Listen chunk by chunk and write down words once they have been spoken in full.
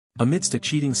Amidst a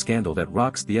cheating scandal that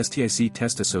rocks the STIC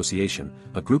Test Association,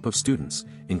 a group of students,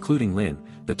 including Lynn,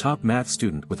 the top math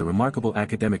student with a remarkable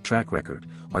academic track record,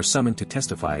 are summoned to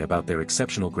testify about their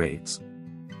exceptional grades.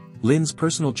 Lynn's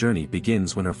personal journey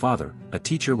begins when her father, a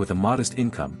teacher with a modest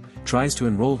income, tries to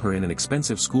enroll her in an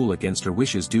expensive school against her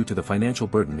wishes due to the financial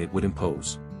burden it would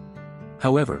impose.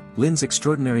 However, Lynn's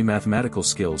extraordinary mathematical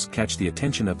skills catch the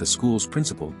attention of the school's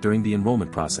principal during the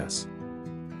enrollment process.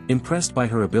 Impressed by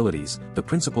her abilities, the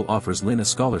principal offers Lynn a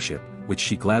scholarship, which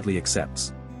she gladly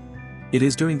accepts. It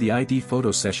is during the ID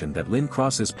photo session that Lynn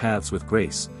crosses paths with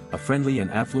Grace, a friendly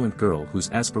and affluent girl whose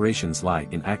aspirations lie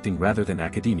in acting rather than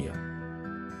academia.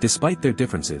 Despite their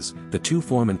differences, the two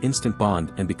form an instant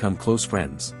bond and become close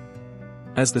friends.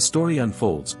 As the story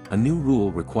unfolds, a new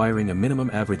rule requiring a minimum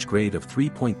average grade of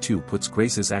 3.2 puts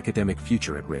Grace's academic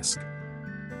future at risk.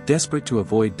 Desperate to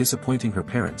avoid disappointing her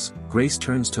parents, Grace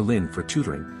turns to Lynn for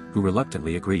tutoring, who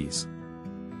reluctantly agrees.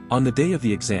 On the day of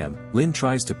the exam, Lynn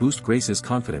tries to boost Grace's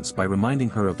confidence by reminding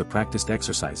her of the practiced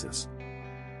exercises.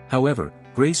 However,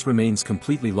 Grace remains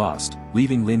completely lost,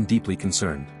 leaving Lynn deeply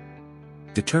concerned.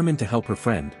 Determined to help her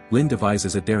friend, Lynn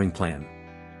devises a daring plan.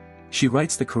 She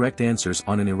writes the correct answers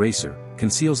on an eraser,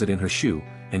 conceals it in her shoe,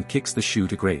 and kicks the shoe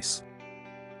to Grace.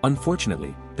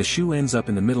 Unfortunately, the shoe ends up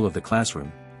in the middle of the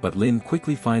classroom, but Lynn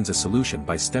quickly finds a solution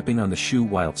by stepping on the shoe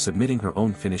while submitting her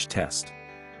own finished test.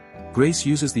 Grace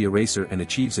uses the eraser and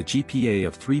achieves a GPA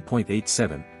of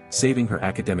 3.87, saving her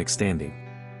academic standing.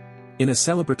 In a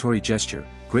celebratory gesture,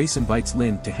 Grace invites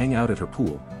Lynn to hang out at her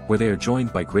pool, where they are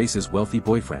joined by Grace's wealthy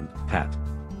boyfriend, Pat.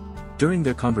 During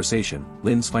their conversation,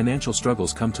 Lynn's financial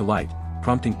struggles come to light,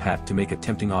 prompting Pat to make a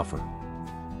tempting offer.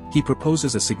 He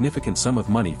proposes a significant sum of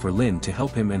money for Lynn to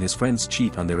help him and his friends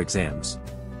cheat on their exams.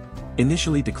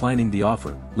 Initially declining the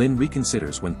offer, Lynn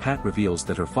reconsiders when Pat reveals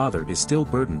that her father is still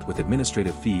burdened with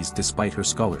administrative fees despite her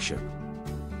scholarship.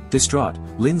 Distraught,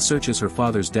 Lynn searches her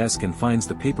father's desk and finds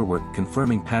the paperwork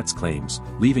confirming Pat's claims,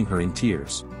 leaving her in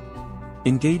tears.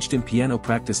 Engaged in piano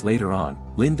practice later on,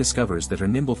 Lynn discovers that her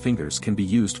nimble fingers can be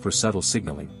used for subtle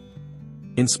signaling.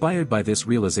 Inspired by this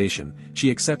realization,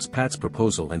 she accepts Pat's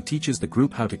proposal and teaches the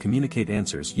group how to communicate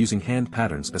answers using hand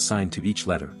patterns assigned to each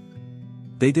letter.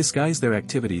 They disguise their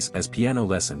activities as piano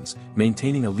lessons,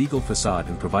 maintaining a legal facade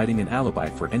and providing an alibi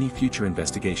for any future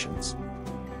investigations.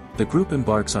 The group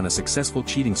embarks on a successful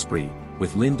cheating spree,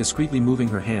 with Lynn discreetly moving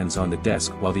her hands on the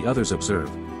desk while the others observe,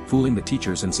 fooling the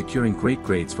teachers and securing great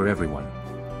grades for everyone.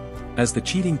 As the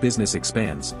cheating business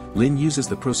expands, Lynn uses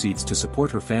the proceeds to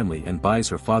support her family and buys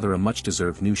her father a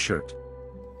much-deserved new shirt.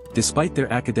 Despite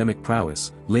their academic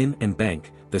prowess, Lynn and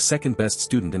Bank, the second-best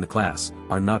student in the class,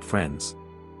 are not friends.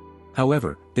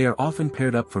 However, they are often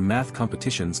paired up for math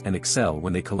competitions and excel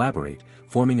when they collaborate,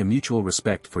 forming a mutual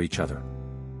respect for each other.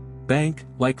 Bank,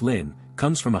 like Lynn,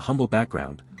 comes from a humble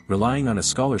background, relying on a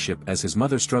scholarship as his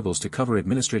mother struggles to cover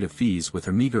administrative fees with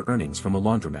her meager earnings from a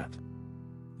laundromat.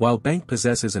 While Bank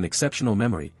possesses an exceptional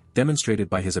memory, demonstrated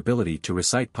by his ability to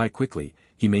recite pi quickly,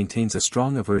 he maintains a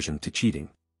strong aversion to cheating.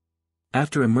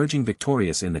 After emerging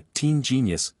victorious in the Teen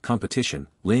Genius competition,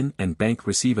 Lynn and Bank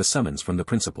receive a summons from the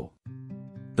principal.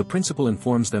 The principal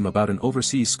informs them about an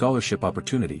overseas scholarship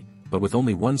opportunity, but with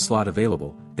only one slot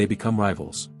available, they become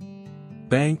rivals.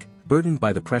 Bank, burdened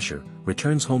by the pressure,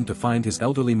 returns home to find his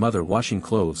elderly mother washing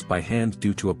clothes by hand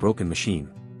due to a broken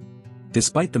machine.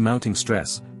 Despite the mounting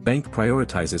stress, Bank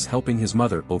prioritizes helping his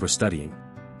mother over studying.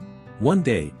 One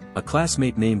day, a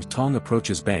classmate named Tong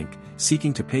approaches Bank,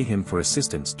 seeking to pay him for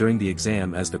assistance during the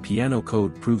exam as the piano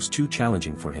code proves too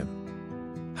challenging for him.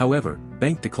 However,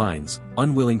 Bank declines,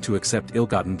 unwilling to accept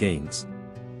ill-gotten gains.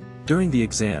 During the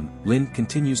exam, Lynn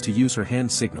continues to use her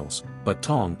hand signals, but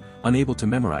Tong, unable to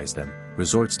memorize them,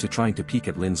 resorts to trying to peek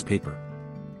at Lynn's paper.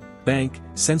 Bank,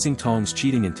 sensing Tong's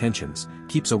cheating intentions,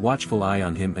 keeps a watchful eye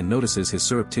on him and notices his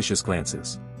surreptitious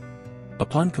glances.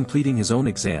 Upon completing his own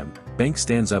exam, Bank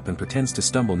stands up and pretends to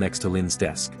stumble next to Lynn's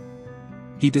desk.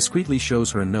 He discreetly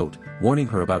shows her a note, warning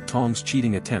her about Tong's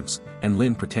cheating attempts, and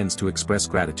Lynn pretends to express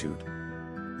gratitude.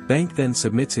 Bank then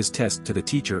submits his test to the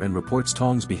teacher and reports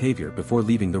Tong's behavior before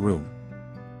leaving the room.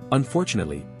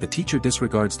 Unfortunately, the teacher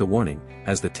disregards the warning,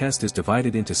 as the test is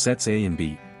divided into sets A and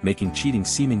B, making cheating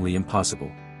seemingly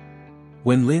impossible.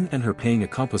 When Lynn and her paying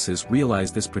accomplices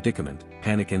realize this predicament,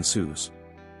 panic ensues.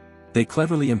 They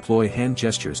cleverly employ hand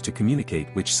gestures to communicate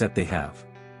which set they have.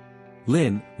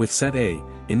 Lynn, with set A,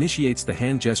 initiates the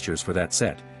hand gestures for that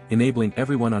set, enabling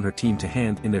everyone on her team to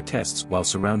hand in their tests while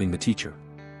surrounding the teacher.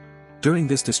 During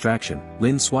this distraction,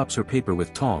 Lynn swaps her paper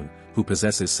with Tong, who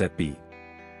possesses set B.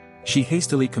 She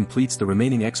hastily completes the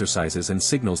remaining exercises and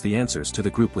signals the answers to the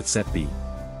group with set B.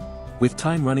 With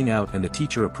time running out and the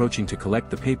teacher approaching to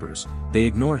collect the papers, they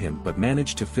ignore him but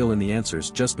manage to fill in the answers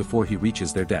just before he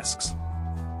reaches their desks.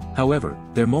 However,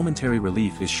 their momentary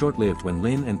relief is short-lived when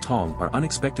Lin and Tong are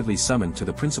unexpectedly summoned to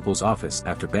the principal's office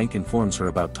after Bank informs her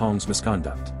about Tong's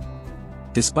misconduct.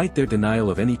 Despite their denial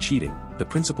of any cheating, the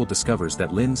principal discovers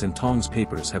that Lin's and Tong's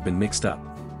papers have been mixed up.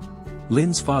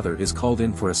 Lin's father is called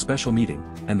in for a special meeting,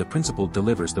 and the principal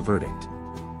delivers the verdict.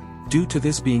 Due to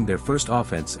this being their first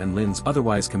offense and Lin's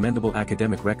otherwise commendable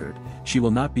academic record, she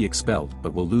will not be expelled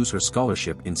but will lose her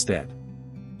scholarship instead.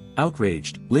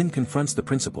 Outraged, Lin confronts the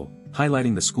principal,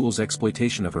 highlighting the school's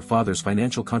exploitation of her father's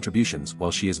financial contributions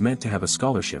while she is meant to have a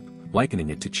scholarship, likening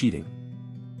it to cheating.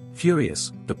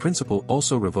 Furious, the principal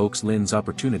also revokes Lin's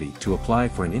opportunity to apply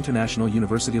for an international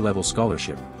university-level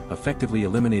scholarship, effectively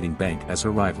eliminating Bank as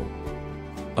her rival.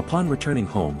 Upon returning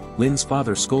home, Lin's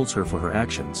father scolds her for her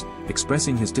actions,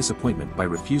 expressing his disappointment by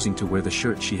refusing to wear the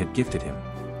shirt she had gifted him.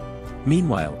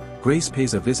 Meanwhile, Grace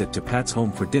pays a visit to Pat's home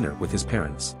for dinner with his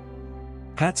parents.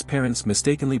 Pat's parents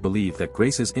mistakenly believe that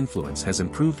Grace's influence has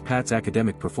improved Pat's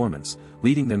academic performance,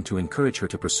 leading them to encourage her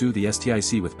to pursue the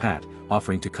STIC with Pat,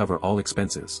 offering to cover all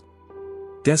expenses.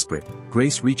 Desperate,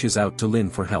 Grace reaches out to Lin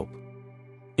for help.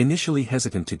 Initially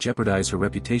hesitant to jeopardize her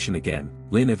reputation again,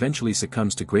 Lin eventually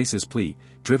succumbs to Grace's plea,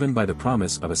 driven by the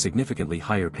promise of a significantly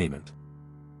higher payment.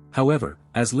 However,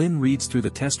 as Lin reads through the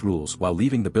test rules while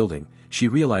leaving the building, she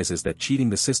realizes that cheating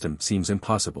the system seems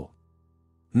impossible.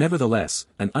 Nevertheless,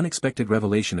 an unexpected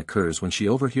revelation occurs when she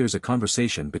overhears a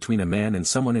conversation between a man and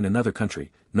someone in another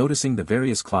country, noticing the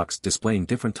various clocks displaying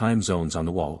different time zones on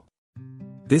the wall.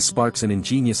 This sparks an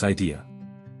ingenious idea.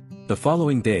 The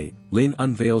following day, Lin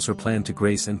unveils her plan to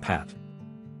Grace and Pat.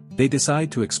 They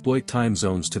decide to exploit time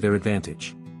zones to their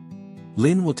advantage.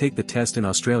 Lin will take the test in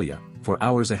Australia, 4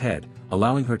 hours ahead,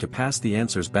 allowing her to pass the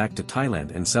answers back to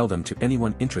Thailand and sell them to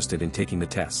anyone interested in taking the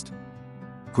test.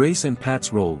 Grace and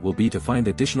Pat's role will be to find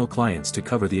additional clients to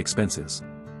cover the expenses.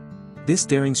 This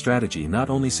daring strategy not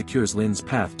only secures Lin's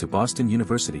path to Boston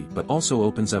University but also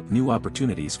opens up new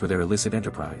opportunities for their illicit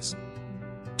enterprise.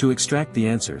 To extract the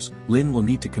answers, Lin will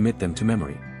need to commit them to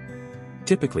memory.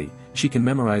 Typically, she can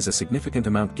memorize a significant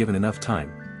amount given enough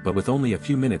time, but with only a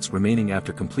few minutes remaining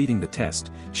after completing the test,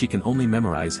 she can only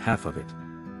memorize half of it.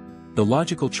 The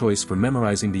logical choice for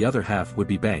memorizing the other half would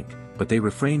be Bank, but they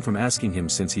refrain from asking him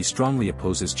since he strongly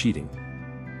opposes cheating.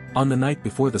 On the night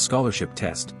before the scholarship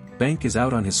test, Bank is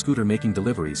out on his scooter making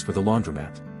deliveries for the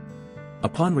laundromat.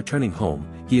 Upon returning home,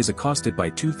 he is accosted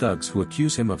by 2 thugs who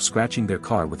accuse him of scratching their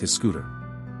car with his scooter.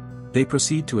 They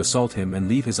proceed to assault him and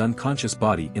leave his unconscious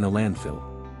body in a landfill.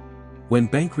 When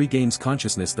Bank regains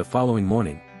consciousness the following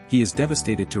morning, he is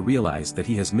devastated to realize that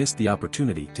he has missed the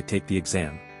opportunity to take the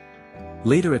exam.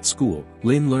 Later at school,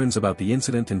 Lin learns about the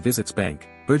incident and visits Bank,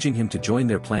 urging him to join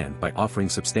their plan by offering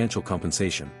substantial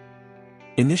compensation.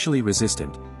 Initially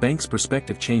resistant, Bank's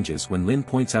perspective changes when Lin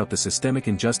points out the systemic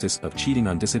injustice of cheating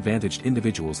on disadvantaged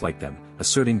individuals like them,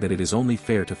 asserting that it is only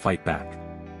fair to fight back.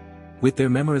 With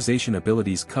their memorization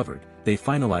abilities covered, they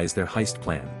finalize their heist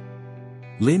plan.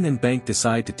 Lin and Bank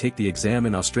decide to take the exam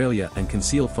in Australia and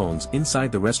conceal phones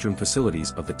inside the restroom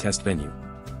facilities of the test venue.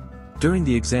 During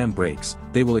the exam breaks,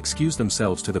 they will excuse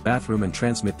themselves to the bathroom and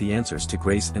transmit the answers to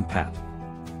Grace and Pat.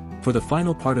 For the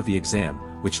final part of the exam,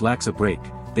 which lacks a break,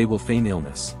 they will feign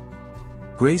illness.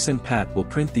 Grace and Pat will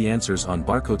print the answers on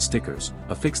barcode stickers,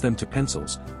 affix them to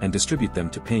pencils, and distribute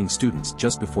them to paying students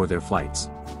just before their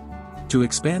flights. To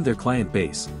expand their client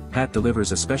base, Pat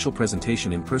delivers a special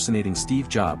presentation impersonating Steve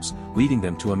Jobs, leading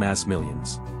them to amass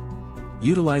millions.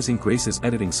 Utilizing Grace's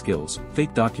editing skills,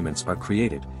 fake documents are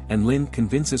created, and Lin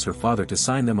convinces her father to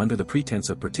sign them under the pretense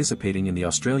of participating in the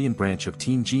Australian branch of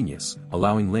Teen Genius,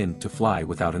 allowing Lin to fly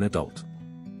without an adult.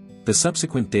 The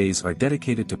subsequent days are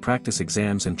dedicated to practice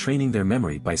exams and training their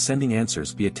memory by sending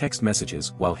answers via text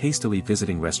messages while hastily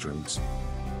visiting restrooms.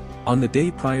 On the day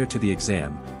prior to the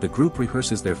exam, the group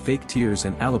rehearses their fake tears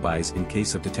and alibis in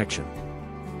case of detection.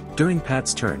 During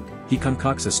Pat's turn, he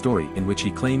concocts a story in which he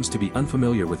claims to be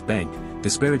unfamiliar with Bank,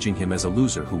 disparaging him as a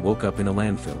loser who woke up in a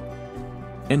landfill.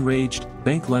 Enraged,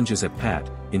 Bank lunges at Pat,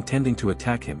 intending to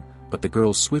attack him, but the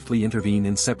girls swiftly intervene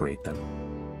and separate them.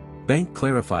 Bank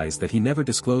clarifies that he never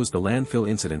disclosed the landfill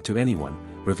incident to anyone,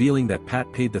 revealing that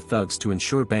Pat paid the thugs to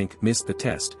ensure Bank missed the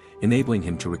test, enabling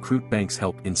him to recruit Bank's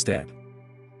help instead.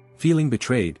 Feeling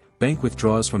betrayed, Bank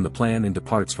withdraws from the plan and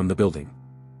departs from the building.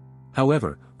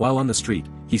 However, while on the street,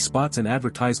 he spots an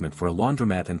advertisement for a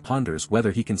laundromat and ponders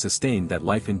whether he can sustain that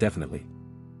life indefinitely.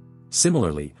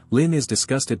 Similarly, Lin is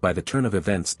disgusted by the turn of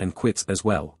events and quits as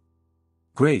well.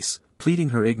 Grace, pleading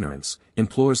her ignorance,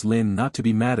 implores Lin not to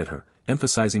be mad at her,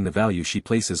 emphasizing the value she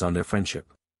places on their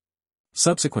friendship.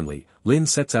 Subsequently, Lin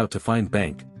sets out to find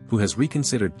Bank, who has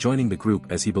reconsidered joining the group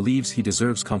as he believes he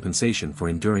deserves compensation for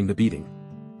enduring the beating.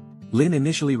 Lin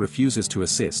initially refuses to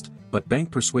assist, but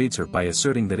Bank persuades her by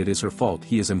asserting that it is her fault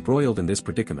he is embroiled in this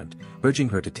predicament, urging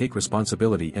her to take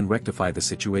responsibility and rectify the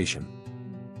situation.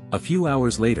 A few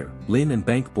hours later, Lin and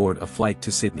Bank board a flight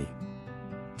to Sydney.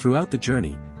 Throughout the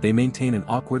journey, they maintain an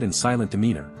awkward and silent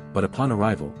demeanor, but upon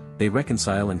arrival, they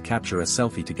reconcile and capture a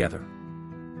selfie together.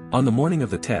 On the morning of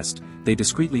the test, they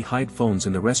discreetly hide phones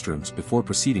in the restrooms before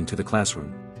proceeding to the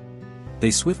classroom.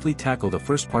 They swiftly tackle the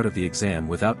first part of the exam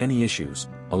without any issues,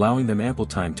 allowing them ample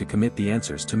time to commit the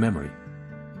answers to memory.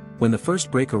 When the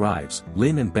first break arrives,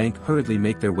 Lin and Bank hurriedly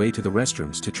make their way to the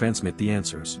restrooms to transmit the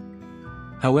answers.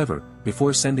 However,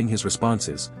 before sending his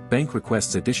responses, Bank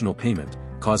requests additional payment,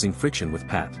 causing friction with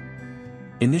Pat.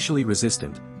 Initially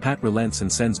resistant, Pat relents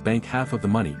and sends Bank half of the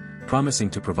money, promising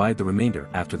to provide the remainder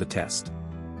after the test.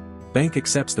 Bank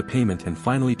accepts the payment and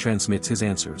finally transmits his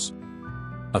answers.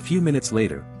 A few minutes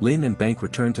later, Lin and Bank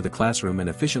return to the classroom and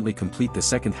efficiently complete the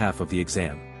second half of the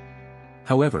exam.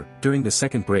 However, during the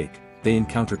second break, they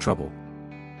encounter trouble.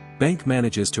 Bank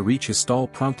manages to reach his stall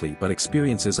promptly but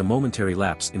experiences a momentary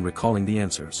lapse in recalling the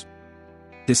answers.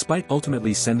 Despite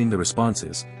ultimately sending the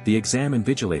responses, the exam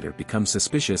invigilator becomes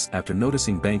suspicious after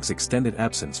noticing Bank's extended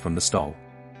absence from the stall.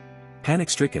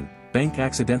 Panic-stricken, Bank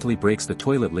accidentally breaks the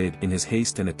toilet lid in his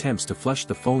haste and attempts to flush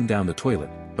the phone down the toilet,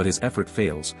 but his effort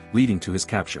fails, leading to his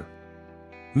capture.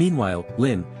 Meanwhile,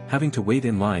 Lin, having to wait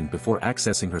in line before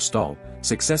accessing her stall,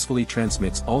 successfully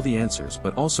transmits all the answers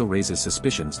but also raises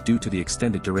suspicions due to the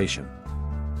extended duration.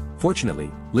 Fortunately,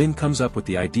 Lin comes up with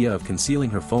the idea of concealing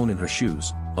her phone in her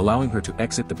shoes, allowing her to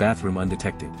exit the bathroom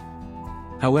undetected.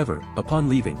 However, upon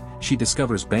leaving, she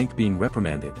discovers Bank being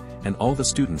reprimanded, and all the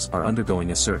students are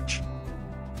undergoing a search.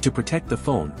 To protect the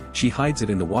phone, she hides it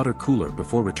in the water cooler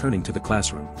before returning to the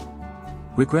classroom.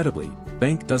 Regrettably,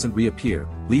 Bank doesn't reappear,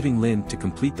 leaving Lin to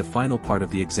complete the final part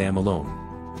of the exam alone.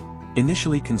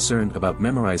 Initially concerned about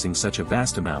memorizing such a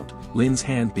vast amount, Lin's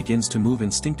hand begins to move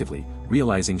instinctively,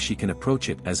 realizing she can approach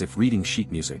it as if reading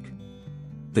sheet music.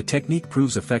 The technique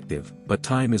proves effective, but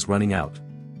time is running out.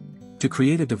 To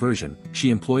create a diversion, she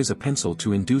employs a pencil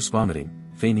to induce vomiting,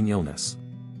 feigning illness.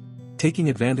 Taking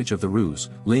advantage of the ruse,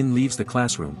 Lin leaves the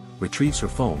classroom, retrieves her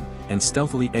phone, and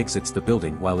stealthily exits the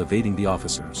building while evading the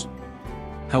officers.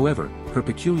 However, her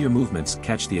peculiar movements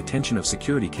catch the attention of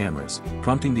security cameras,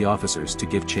 prompting the officers to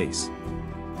give chase.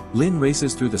 Lin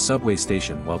races through the subway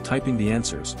station while typing the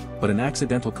answers, but an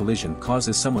accidental collision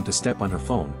causes someone to step on her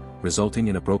phone, resulting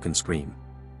in a broken screen.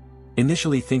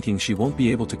 Initially thinking she won't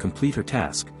be able to complete her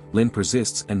task, Lin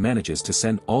persists and manages to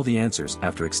send all the answers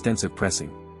after extensive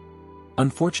pressing.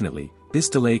 Unfortunately, this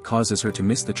delay causes her to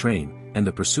miss the train, and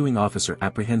the pursuing officer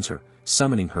apprehends her,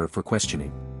 summoning her for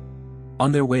questioning.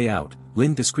 On their way out,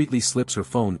 Lin discreetly slips her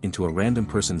phone into a random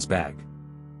person's bag.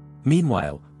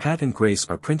 Meanwhile, Pat and Grace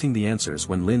are printing the answers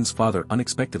when Lin's father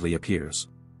unexpectedly appears.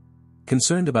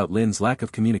 Concerned about Lin's lack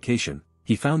of communication,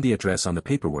 he found the address on the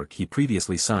paperwork he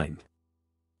previously signed.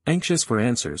 Anxious for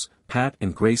answers, Pat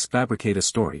and Grace fabricate a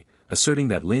story, asserting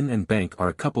that Lin and Bank are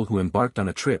a couple who embarked on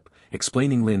a trip,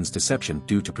 explaining Lin's deception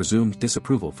due to presumed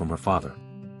disapproval from her father.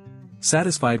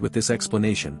 Satisfied with this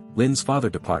explanation, Lin's father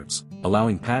departs,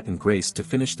 allowing Pat and Grace to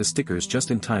finish the stickers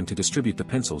just in time to distribute the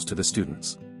pencils to the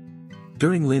students.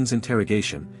 During Lin's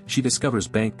interrogation, she discovers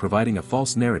Bank providing a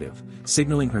false narrative,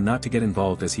 signaling her not to get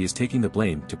involved as he is taking the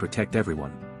blame to protect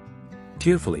everyone.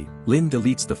 Tearfully, Lin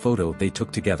deletes the photo they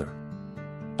took together.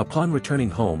 Upon returning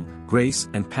home, Grace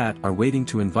and Pat are waiting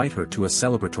to invite her to a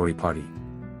celebratory party.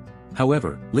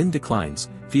 However, Lin declines,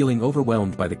 feeling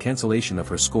overwhelmed by the cancellation of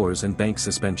her scores and Bank's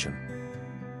suspension.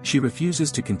 She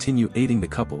refuses to continue aiding the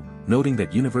couple, noting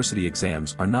that university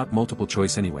exams are not multiple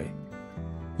choice anyway.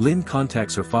 Lin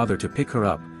contacts her father to pick her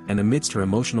up, and amidst her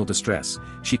emotional distress,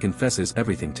 she confesses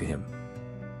everything to him.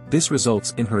 This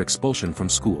results in her expulsion from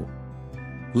school.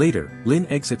 Later, Lin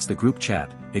exits the group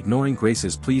chat, ignoring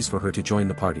Grace's pleas for her to join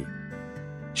the party.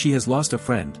 She has lost a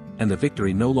friend, and the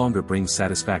victory no longer brings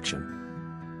satisfaction.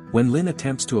 When Lin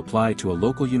attempts to apply to a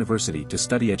local university to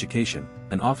study education,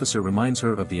 an officer reminds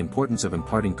her of the importance of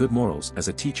imparting good morals as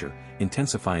a teacher,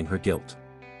 intensifying her guilt.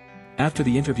 After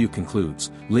the interview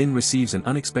concludes, Lin receives an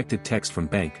unexpected text from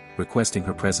Bank, requesting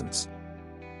her presence.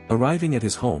 Arriving at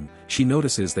his home, she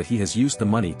notices that he has used the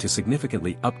money to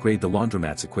significantly upgrade the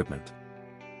laundromat's equipment.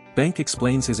 Bank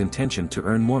explains his intention to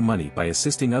earn more money by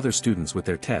assisting other students with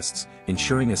their tests,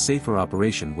 ensuring a safer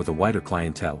operation with a wider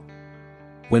clientele.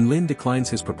 When Lin declines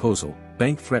his proposal,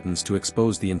 Bank threatens to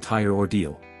expose the entire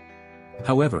ordeal.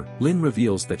 However, Lin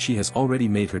reveals that she has already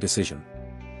made her decision.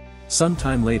 Some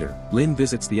time later, Lynn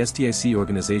visits the STIC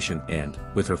organization and,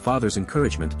 with her father's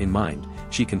encouragement in mind,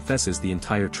 she confesses the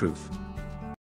entire truth.